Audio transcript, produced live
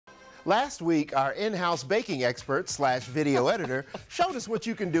Last week, our in-house baking expert slash video editor showed us what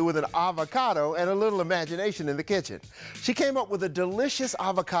you can do with an avocado and a little imagination in the kitchen. She came up with a delicious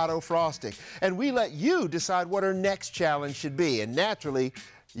avocado frosting, and we let you decide what her next challenge should be. And naturally,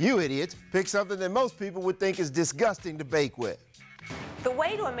 you idiots picked something that most people would think is disgusting to bake with. The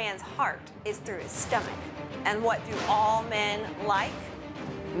way to a man's heart is through his stomach. And what do all men like?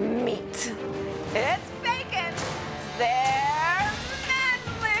 Meat. It's bacon. They're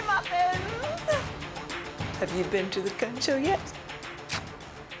manly muffins. Have you been to the gun show yet?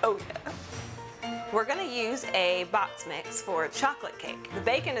 Oh yeah. We're gonna use a box mix for chocolate cake. The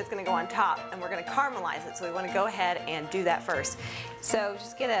bacon is gonna go on top and we're gonna caramelize it, so we wanna go ahead and do that first. So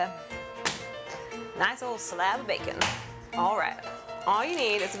just get a nice old slab of bacon. All right. All you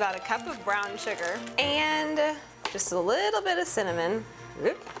need is about a cup of brown sugar and just a little bit of cinnamon.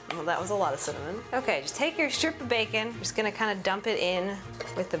 Oop, well, that was a lot of cinnamon. Okay, just take your strip of bacon. Just gonna kind of dump it in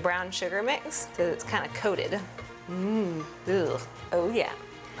with the brown sugar mix so that it's kind of coated. Ugh. Oh yeah.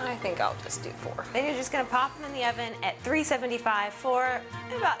 I think I'll just do 4. Then you're just gonna pop them in the oven at 375 for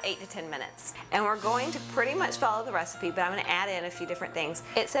about 8 to 10 minutes. And we're going to pretty much follow the recipe, but I'm gonna add in a few different things.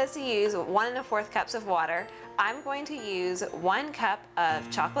 It says to use 1 1/4 cups of water. I'm going to use 1 cup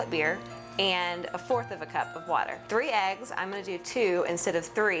of chocolate beer and 1/4 cup of water. 3 eggs, I'm gonna do 2 instead of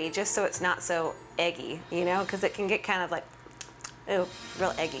 3, just so it's not so eggy, you know, because it can get kind of like, oh,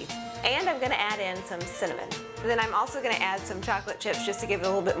 real eggy. And I'm gonna add in some cinnamon. Then I'm also gonna add some chocolate chips just to give it a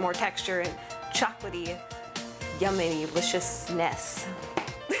little bit more texture and chocolatey, yummy, deliciousness.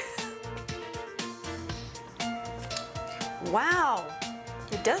 Wow,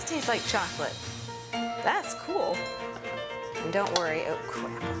 it does taste like chocolate. That's cool. And don't worry, oh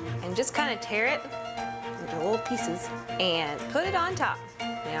crap. And just kind of tear it into little pieces and put it on top.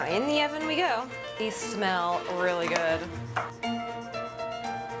 Now in the oven we go. These smell really good.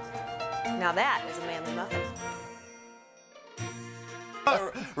 Now that is a manly muffin.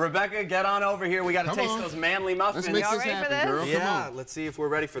 Rebecca, get on over here. We got to taste those manly muffins. Let's make Y'all this ready for happen, this? girl. Yeah, let's see if we're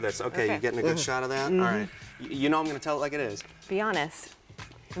ready for this. Okay, you getting a good shot of that? All right. You know I'm going to tell it like it is. Be honest.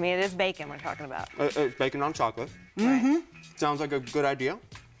 I mean, it is bacon we're talking about. It's bacon on chocolate. Right. Sounds like a good idea.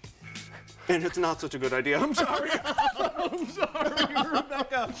 And it's not such a good idea. I'm sorry. I'm sorry,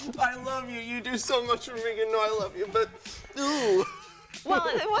 Rebecca. I love you. You do so much for me. You know I love you, but ooh. Well,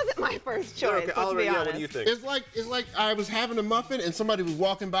 it wasn't my first choice, Okay, let's be honest. what do you think? It's like I was having a muffin and somebody was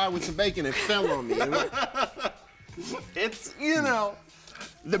walking by with some bacon and fell on me. It's, you know.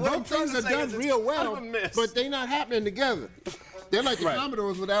 The What I'm both trying things to are say done is it's real kind well, of a miss. but they're not happening together. They're like the Right.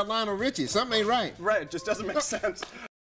 Commodores without Lionel Richie. Something ain't right. Right, it just doesn't make sense.